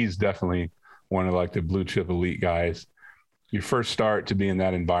definitely one of the blue chip elite guys. Your first start to be in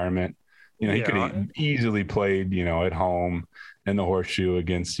that environment, he could have easily played, at home in the Horseshoe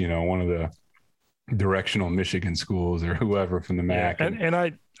against, one of the directional Michigan schools or whoever from the MAC. Yeah.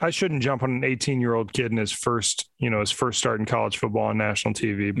 And I shouldn't jump on an 18-year-old kid in his first start in college football on national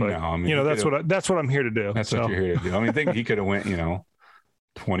TV, but that's what I'm here to do. That's what you're here to do. I think he could have went,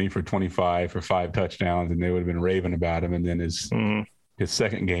 20 for 25 for 5 touchdowns and they would have been raving about him. And then his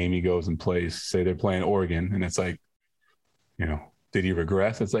second game, he goes and plays, say they're playing Oregon. And it's like, did he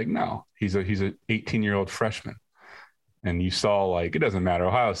regress? It's like, no, he's a 18-year-old freshman. And you saw it doesn't matter.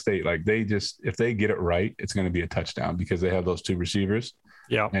 Ohio State, if they get it right, it's going to be a touchdown because they have those 2 receivers.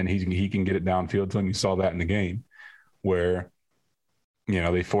 Yeah. And he can get it downfield to him. You saw that in the game where,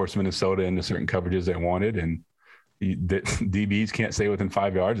 they forced Minnesota into certain coverages they wanted. And the DBs can't stay within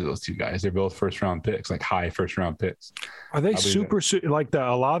 5 yards of those 2 guys. They're both first-round picks, high first-round picks. Are they like the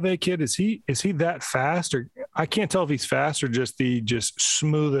Olave kid? Is he that fast? Or I can't tell if he's fast or just the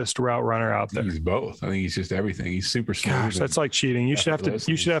smoothest route runner out there. He's both. I think he's just everything. He's super smooth. Gosh, that's like cheating. You should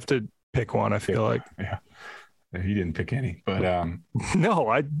have to pick one. I feel like. Yeah. He didn't pick any, but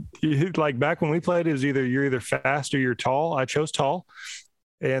no, back when we played, it was you're either fast or you're tall. I chose tall,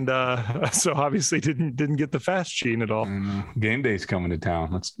 and so obviously didn't get the fast gene at all. Game day's coming to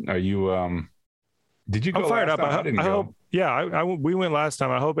town. Are you? Did you go? I'm fired up. I hope. Yeah, we went last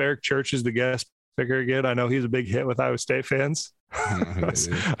time. I hope Eric Church is the guest picker again. I know he's a big hit with Iowa State fans.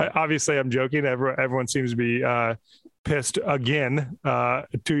 Obviously, I'm joking. Everyone seems to be pissed again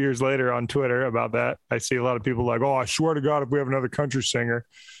 2 years later on Twitter about that. I see a lot of people like, oh, I swear to God, if we have another country singer,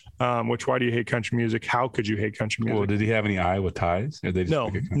 why do you hate country music? How could you hate country music? Well, did he have any Iowa ties? Or they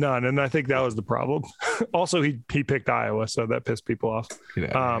just none. And I think that was the problem. Also, he picked Iowa, so that pissed people off.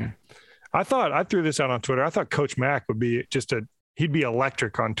 I threw this out on Twitter. I thought Coach Mack would be he'd be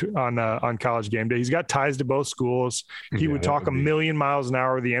electric on College Game Day. He's got ties to both schools. He would talk a million miles an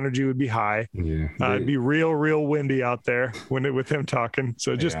hour. The energy would be high. Yeah, it'd be real, real windy out there with him talking.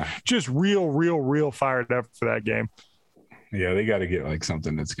 So just real fired up for that game. Yeah, they got to get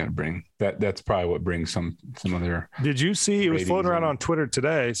something that's going to bring that. That's probably what brings some of their. Did you see? It was floating around on Twitter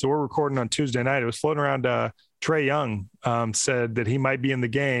today. So we're recording on Tuesday night. It was floating around. Trae Young said that he might be in the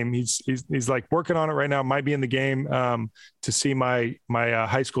game. He's working on it right now. Might be in the game to see my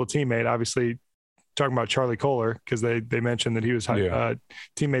high school teammate. Obviously, talking about Charlie Kohler, because they mentioned that he was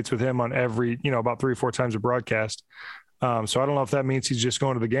teammates with him on every, about 3 or 4 times a broadcast. So I don't know if that means he's just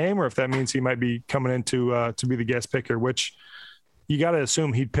going to the game or if that means he might be coming in to be the guest picker, which you got to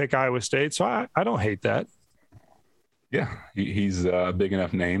assume he'd pick Iowa State. So I don't hate that. Yeah, he's a big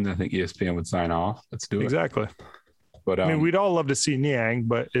enough name that I think ESPN would sign off. Let's do it. Exactly. But I mean, we'd all love to see Niang,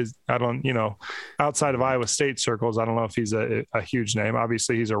 but outside of Iowa State circles, I don't know if he's a huge name.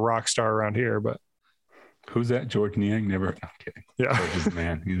 Obviously, he's a rock star around here, but. Who's that? George Niang? Never. I'm kidding. Yeah. George is the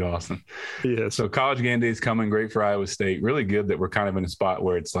man. He's awesome. He is. So College game day is coming. Great for Iowa State. Really good that we're kind of in a spot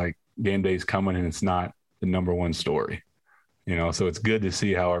where it's like game day is coming and it's not the number one story. So it's good to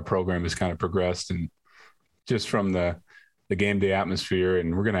see how our program has kind of progressed, and just from the game day atmosphere.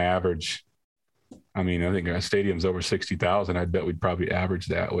 And we're going to average, I think our stadium's over 60,000. I bet we'd probably average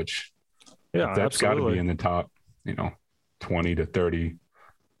that, which that's got to be in the top, 20 to 30.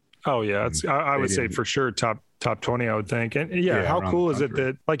 Oh yeah. I would say for sure top 20, I would think. And how cool is it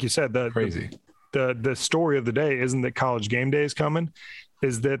that, like you said, crazy. The story of the day isn't that College game day is coming,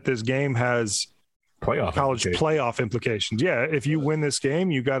 is that this game has playoff implications. Yeah. If you win this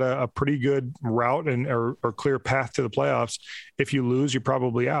game, you got a pretty good route or clear path to the playoffs. If you lose, you're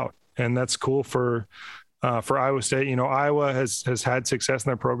probably out. And that's cool for Iowa State. Iowa has had success in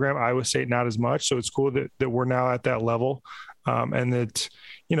their program. Iowa State, not as much. So it's cool that we're now at that level. And that,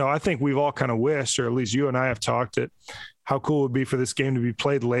 I think we've all kind of wished, or at least you and I have talked, that how cool it would be for this game to be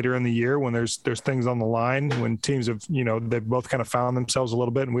played later in the year when there's things on the line, when teams have, they've both kind of found themselves a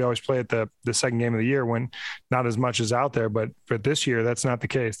little bit. And we always play at the second game of the year when not as much is out there. But for this year, that's not the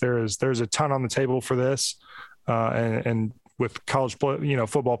case. There's a ton on the table for this. And with college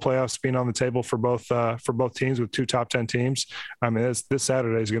football playoffs being on the table for both teams, with 2 top 10 teams, this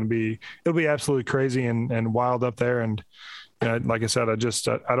Saturday is it'll be absolutely crazy and wild up there. And like I said,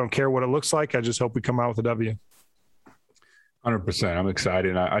 I don't care what it looks like. I just hope we come out with a W. 100%. I'm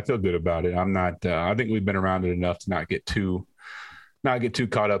excited. I feel good about it. I'm not. I think we've been around it enough to not get too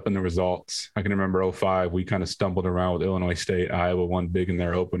caught up in the results. I can remember 2005. We kind of stumbled around with Illinois State. Iowa won big in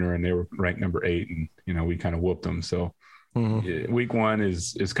their opener, and they were ranked number 8, and we kind of whooped them. So week 1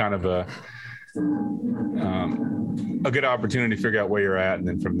 is kind of a good opportunity to figure out where you're at, and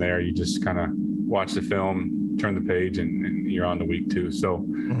then from there you just kind of watch the film, turn the page, and you're on to week 2. So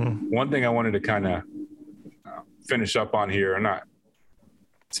one thing I wanted to kind of finish up on here, and not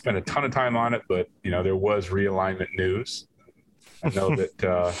spend a ton of time on it, but there was realignment news. I know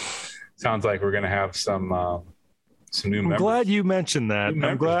that sounds like we're going to have some new members. I'm glad you mentioned that.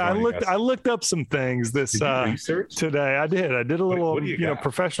 I'm glad I looked up some things this today. I did a little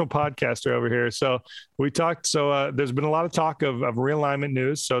professional podcaster over here. So we talked. So there's been a lot of talk of realignment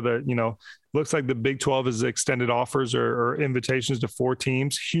news. So that looks like the Big 12 has extended offers or invitations to 4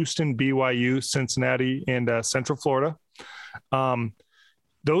 teams: Houston, BYU, Cincinnati, and Central Florida.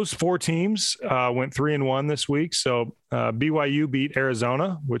 Those 4 teams went 3-1 this week. So BYU beat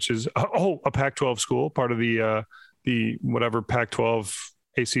Arizona, which is a Pac-12 school, part of the whatever Pac-12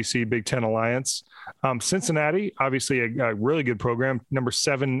 ACC Big Ten Alliance. Cincinnati, obviously a really good program, number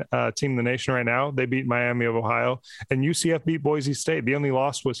 7 team in the nation right now. They beat Miami of Ohio, and UCF beat Boise State. The only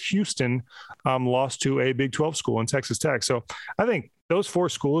loss was Houston lost to a Big 12 school in Texas Tech. So I think those 4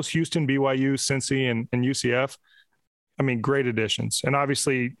 schools, Houston, BYU, Cincy, and UCF, great additions. And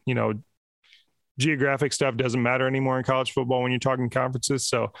obviously, geographic stuff doesn't matter anymore in college football when you're talking conferences.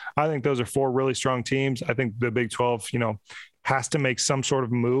 So I think those are 4 really strong teams. I think the Big 12, has to make some sort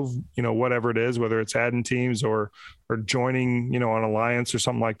of move, whatever it is, whether it's adding teams or joining, an alliance or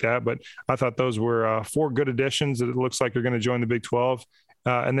something like that. But I thought those were 4 good additions that it looks like are going to join the Big 12.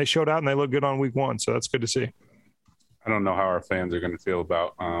 And they showed out and they look good on week 1. So that's good to see. I don't know how our fans are going to feel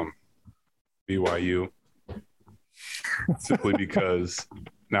about BYU. Simply because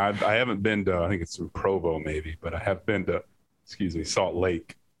now I haven't been to, I think it's in Provo maybe, but I have been to, Salt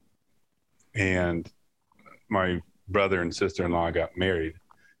Lake. And my brother and sister-in-law got married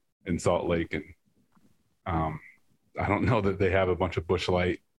in Salt Lake. And I don't know that they have a bunch of Busch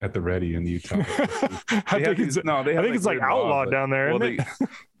Light at the ready in Utah. I think it's like outlawed down there. Well,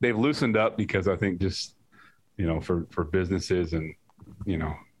 they've loosened up because I think just, for businesses and,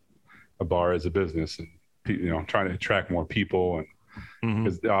 a bar is a business, and trying to attract more people, and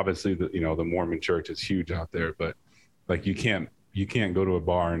because obviously the Mormon church is huge out there, but like you can't go to a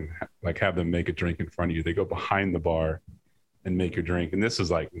bar and like have them make a drink in front of you. They go behind the bar and make your drink. And this is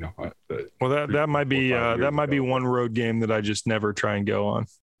like, that might be one road game that I just never try and go on.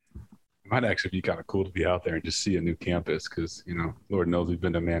 Might actually be kind of cool to be out there and just see a new campus because, Lord knows we've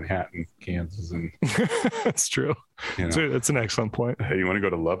been to Manhattan, Kansas, and that's true. That's an excellent point. Hey, you want to go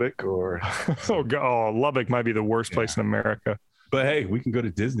to Lubbock or? Lubbock might be the worst place in America. But hey, we can go to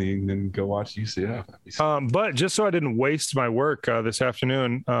Disney and then go watch UCF. But just so I didn't waste my work this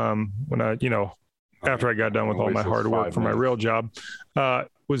afternoon, when after I got done with all my hard work for my real job,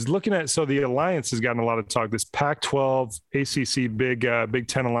 was looking at, so the alliance has gotten a lot of talk, this Pac-12 ACC Big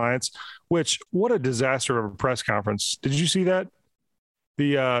Ten alliance, which what a disaster of a press conference. Did you see that?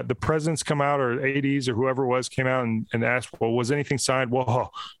 The presidents come out, or ADs or whoever it was, came out and asked, well, was anything signed?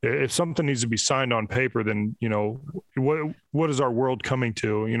 Well, if something needs to be signed on paper, then, what is our world coming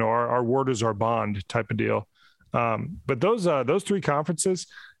to? Our word is our bond type of deal. But those three conferences,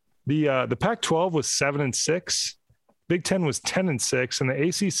 the Pac-12 was 7-6, Big Ten was 10-6, and the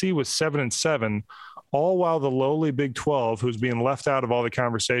ACC was 7-7, all while the lowly Big 12, who's being left out of all the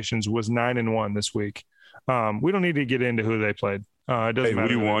conversations, was 9-1 this week. We don't need to get into who they played. It doesn't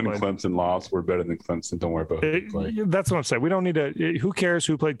matter. We won, Clemson lost. We're better than Clemson. Don't worry about it. That's what I'm saying. We don't need to. Who cares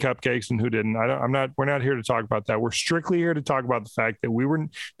who played cupcakes and who didn't? We're not here to talk about that. We're strictly here to talk about the fact that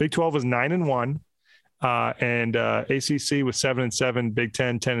Big 12 was 9-1. And ACC was 7-7, Big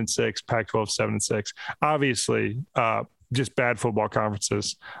Ten 10-6, Pac-12 7-6. Obviously, just bad football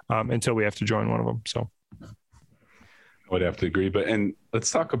conferences until we have to join one of them. So I would have to agree. And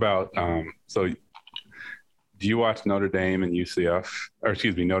let's talk about. Do you watch Notre Dame and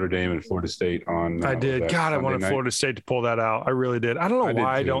Notre Dame and Florida State on? I did. God, I wanted Florida State to pull that out. I really did. I don't know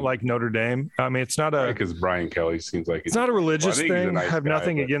why I don't like Notre Dame. I mean, it's not because Brian Kelly seems like it's not a religious thing. I have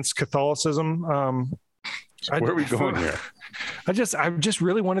nothing against Catholicism. Where are we going here? I just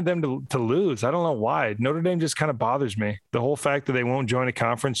really wanted them to lose. I don't know why. Notre Dame just kind of bothers me. The whole fact that they won't join a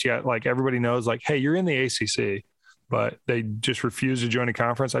conference yet, like everybody knows, like, hey, you're in the ACC, but they just refuse to join a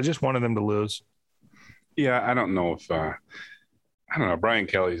conference. I just wanted them to lose. Yeah, I don't know if I don't know. Brian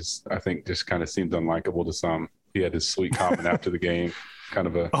Kelly's, I think, just kind of seemed unlikable to some. He had his sweet comment after the game. Kind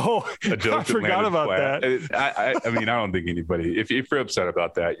of a joke. I forgot about that. I mean, I don't think anybody. If you're upset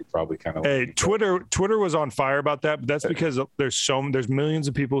about that, you probably kind of. Hey, Twitter was on fire about that, but that's because there's millions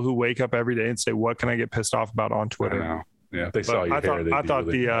of people who wake up every day and say, "What can I get pissed off about on Twitter?" I know. Yeah, if they saw your hair. I thought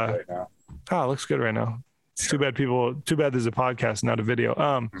it looks good right now. It's too bad there's a podcast, not a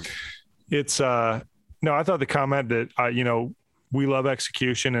video. No, I thought the comment that we love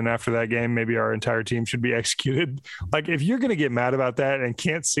execution, and after that game, maybe our entire team should be executed. Like, if you're going to get mad about that and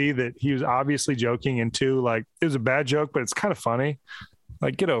can't see that he was obviously joking, and two, like, it was a bad joke, but it's kind of funny.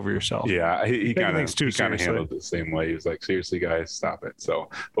 Like, get over yourself. Yeah, he kind of handled it the same way. He was like, "Seriously, guys, stop it." So,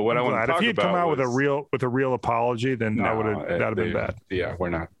 but what I want to talk about, if he'd come out with a real apology, then that'd have been bad. Yeah, we're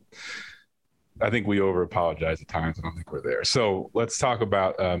not. I think we over apologize at times. I don't think we're there. So let's talk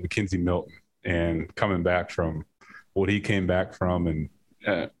about McKenzie Milton and coming back from what he came back from. And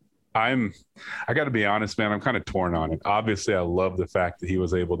I got to be honest, man, I'm kind of torn on it. Obviously, I love the fact that he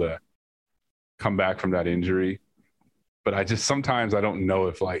was able to come back from that injury, but sometimes I don't know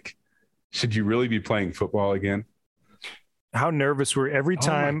if, like, should you really be playing football again? How nervous were every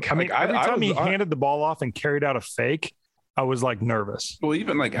time? I mean, every time he handed the ball off and carried out a fake, I was like nervous. Well,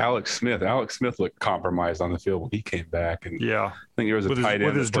 even like Alex Smith looked compromised on the field when he came back. And yeah, I think there was a tight end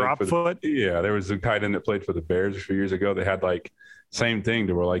with his drop foot. Yeah, there was a tight end that played for the Bears a few years ago. They had like same thing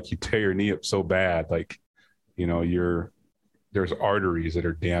to where, like, you tear your knee up so bad, like, there's arteries that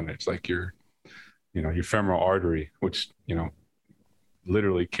are damaged, like your femoral artery, which,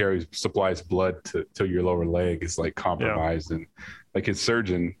 literally supplies blood to your lower leg, is like compromised. Yeah. And like his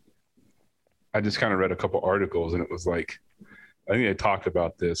surgeon, I just kind of read a couple articles, and it was like, I think they talked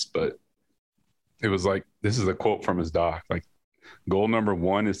about this, but it was like, this is a quote from his doc. Like, goal number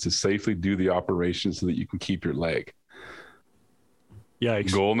 1 is to safely do the operation so that you can keep your leg.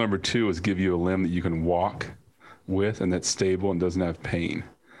 Yikes. Goal number 2 is give you a limb that you can walk with and that's stable and doesn't have pain.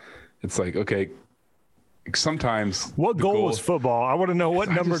 It's like, okay, sometimes. What goal was football? I want to know what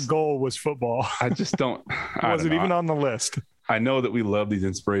goal was football. I just don't. Was it even on the list? I know that we love these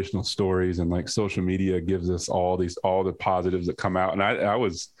inspirational stories, and like social media gives us all the positives that come out. And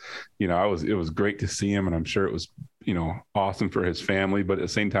it was great to see him, and I'm sure it was, awesome for his family. But at the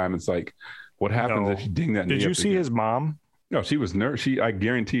same time, it's like, what happens if you ding that knee? Did you see his mom? No, she was nervous. I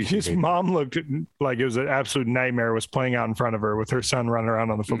guarantee his mom looked like it was an absolute nightmare. Was playing out in front of her with her son running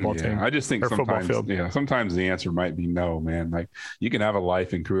around on the football team. I just think sometimes the answer might be no, man. Like, you can have a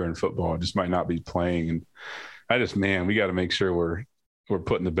life and career in football, it just might not be playing. And we got to make sure we're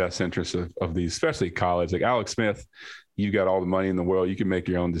putting the best interests of these, especially college. Like Alex Smith, you got all the money in the world. You can make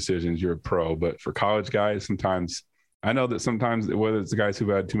your own decisions. You're a pro. But for college guys, sometimes I know that sometimes, whether it's the guys who've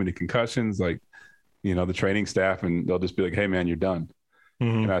had too many concussions, like, the training staff, and they'll just be like, hey man, you're done.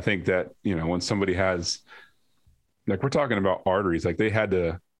 Mm-hmm. And I think that, when somebody has, like, we're talking about arteries, like they had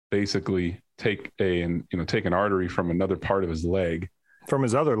to basically take an artery from another part of his leg, from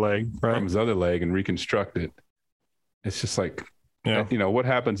his other leg, right? From his other leg, and reconstruct it. It's just like, what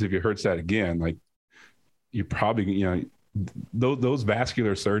happens if he hurts that again? Like, you probably, those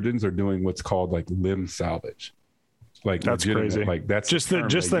vascular surgeons are doing what's called like limb salvage. Like, that's crazy. Like, that's just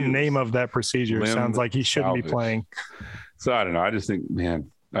the name of that procedure sounds like he shouldn't be playing. So I don't know. I just think,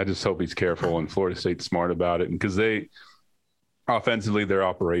 man, I just hope he's careful, and Florida State's smart about it. And because offensively, their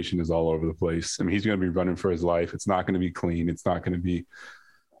operation is all over the place. I mean, he's going to be running for his life. It's not going to be clean. It's not going to be,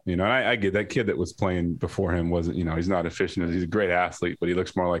 and I get that kid that was playing before him wasn't, he's not efficient. He's a great athlete, but he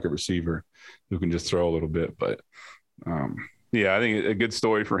looks more like a receiver who can just throw a little bit. But I think a good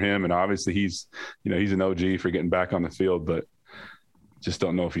story for him. And obviously he's an OG for getting back on the field, but just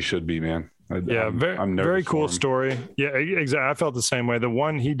don't know if he should be, man. I'm very cool story. Yeah, exactly. I felt the same way.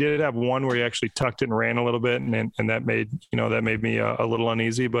 He did have one where he actually tucked it and ran a little bit, and that made me a little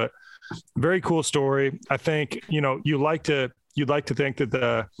uneasy, but very cool story. I think, you'd like to think that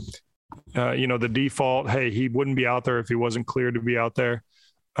the default, hey, he wouldn't be out there if he wasn't cleared to be out there.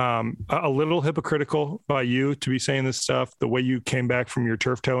 A little hypocritical by you to be saying this stuff, the way you came back from your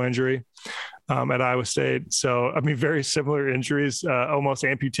turf toe injury at Iowa State. So, I mean, very similar injuries, almost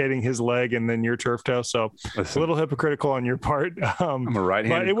amputating his leg and then your turf toe. So a little hypocritical on your part. I'm a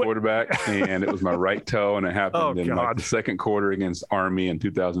right-handed quarterback, and it was my right toe, and it happened in like the second quarter against Army in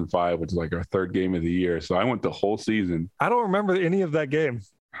 2005, which is like our third game of the year. So I went the whole season. I don't remember any of that game.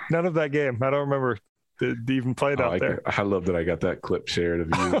 None of that game. I don't remember even played out there. I love that I got that clip shared of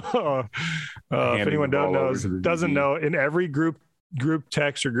you. If anyone doesn't know, in every group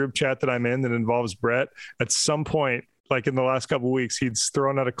text or group chat that I'm in that involves Brett, at some point, like in the last couple of weeks, he's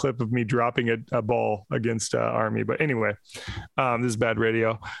thrown out a clip of me dropping a ball against Army. But anyway, this is bad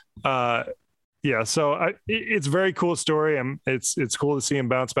radio. So it's a very cool story. It's cool to see him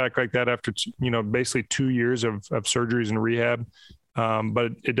bounce back like that after basically 2 years of surgeries and rehab.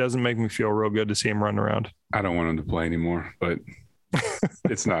 But it doesn't make me feel real good to see him run around. I don't want him to play anymore, but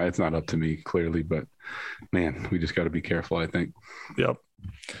it's not up to me, clearly. But man, we just got to be careful, I think. Yep.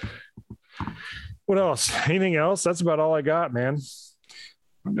 What else? Anything else? That's about all I got, man. I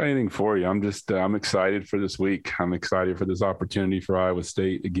don't got anything for you. I'm excited for this week. I'm excited for this opportunity for Iowa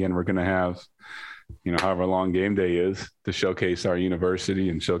State. Again, we're going to have, however long game day is, to showcase our university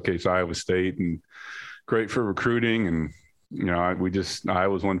and showcase Iowa State, and great for recruiting. And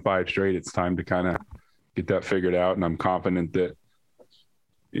Iowa's won 5 straight. It's time to kind of get that figured out. And I'm confident that,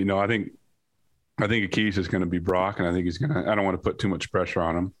 I think Aki's is going to be Brock, and I think I don't want to put too much pressure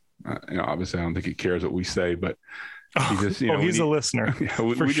on him. Obviously I don't think he cares what we say, but he just, he's a listener.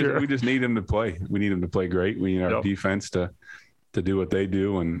 We just need him to play. We need him to play great. We need our defense to do what they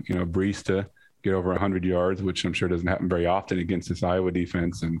do. And, Brees to get over 100 yards, which I'm sure doesn't happen very often against this Iowa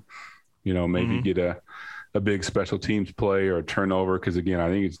defense. And, maybe get a big special teams play or a turnover. Cause again, I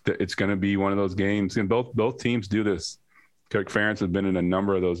think it's going to be one of those games, and both teams do this. Kirk Ferentz has been in a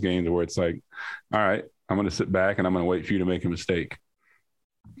number of those games where it's like, all right, I'm going to sit back and I'm going to wait for you to make a mistake.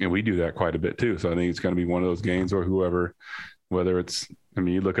 And we do that quite a bit too. So I think it's going to be one of those games where whether it's,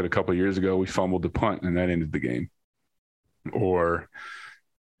 you look at a couple of years ago, we fumbled the punt and that ended the game. Or,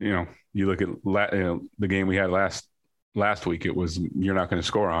 you look at the game we had last week, it was, you're not going to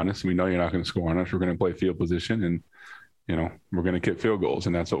score on us. We know you're not going to score on us. We're going to play field position, and, we're going to kick field goals,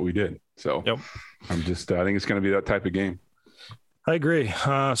 and that's what we did. So I think it's going to be that type of game. I agree.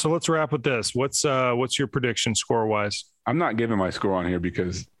 So let's wrap with this. What's your prediction score wise? I'm not giving my score on here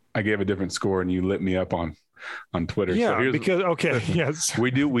because I gave a different score and you lit me up on Twitter. Yeah, yes.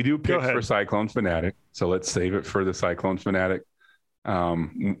 We do picks for Cyclone Fanatic. So let's save it for the Cyclone Fanatic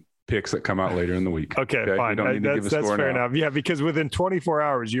picks that come out later in the week. Okay, fine. That's fair enough. Yeah, because within 24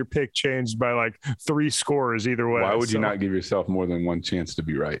 hours, your pick changed by like 3 scores either way. Why would you not give yourself more than one chance to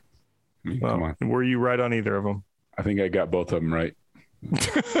be right? Come on. Were you right on either of them? I think I got both of them right.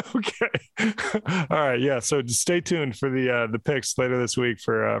 Okay. All right. Yeah. So just stay tuned for the picks later this week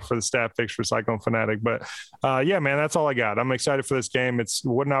for the staff picks for Cyclone Fanatic. But yeah, man, that's all I got. I'm excited for this game.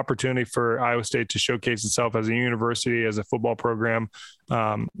 What an opportunity for Iowa State to showcase itself as a university, as a football program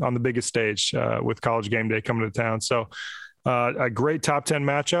on the biggest stage with College Game Day coming to town. So a great top 10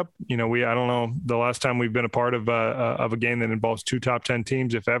 matchup. I don't know the last time we've been a part of a game that involves 2 top 10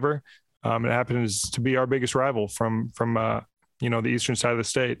 teams, if ever. It happens to be our biggest rival from the eastern side of the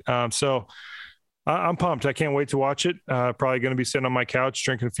state. So I'm pumped. I can't wait to watch it. Probably going to be sitting on my couch,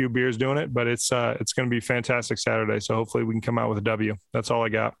 drinking a few beers, doing it, but it's going to be a fantastic Saturday. So hopefully we can come out with a W. That's all I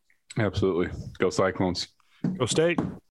got. Absolutely. Go Cyclones. Go State.